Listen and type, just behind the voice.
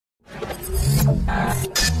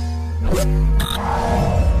Hi,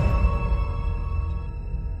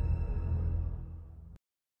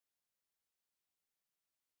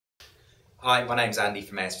 my name's Andy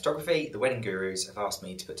from AS Photography. The Wedding Gurus have asked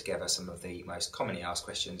me to put together some of the most commonly asked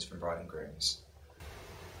questions from bride and grooms.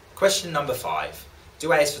 Question number 5.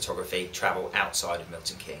 Do AS Photography travel outside of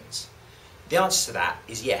Milton Keynes? The answer to that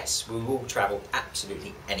is yes, we will travel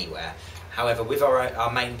absolutely anywhere. However, with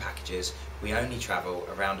our main packages, we only travel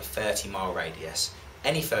around a 30-mile radius.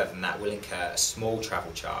 Any further than that will incur a small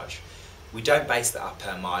travel charge. We don't base that up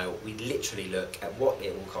per mile. We literally look at what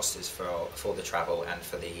it will cost us for the travel and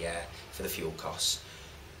for the fuel costs.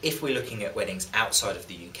 If we're looking at weddings outside of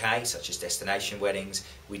the UK, such as destination weddings,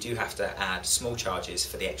 we do have to add small charges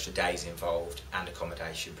for the extra days involved and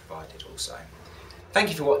accommodation provided also. Thank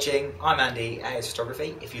you for watching. I'm Andy, AS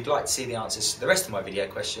Photography. If you'd like to see the answers to the rest of my video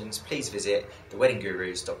questions, please visit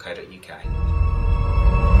theweddinggurus.co.uk.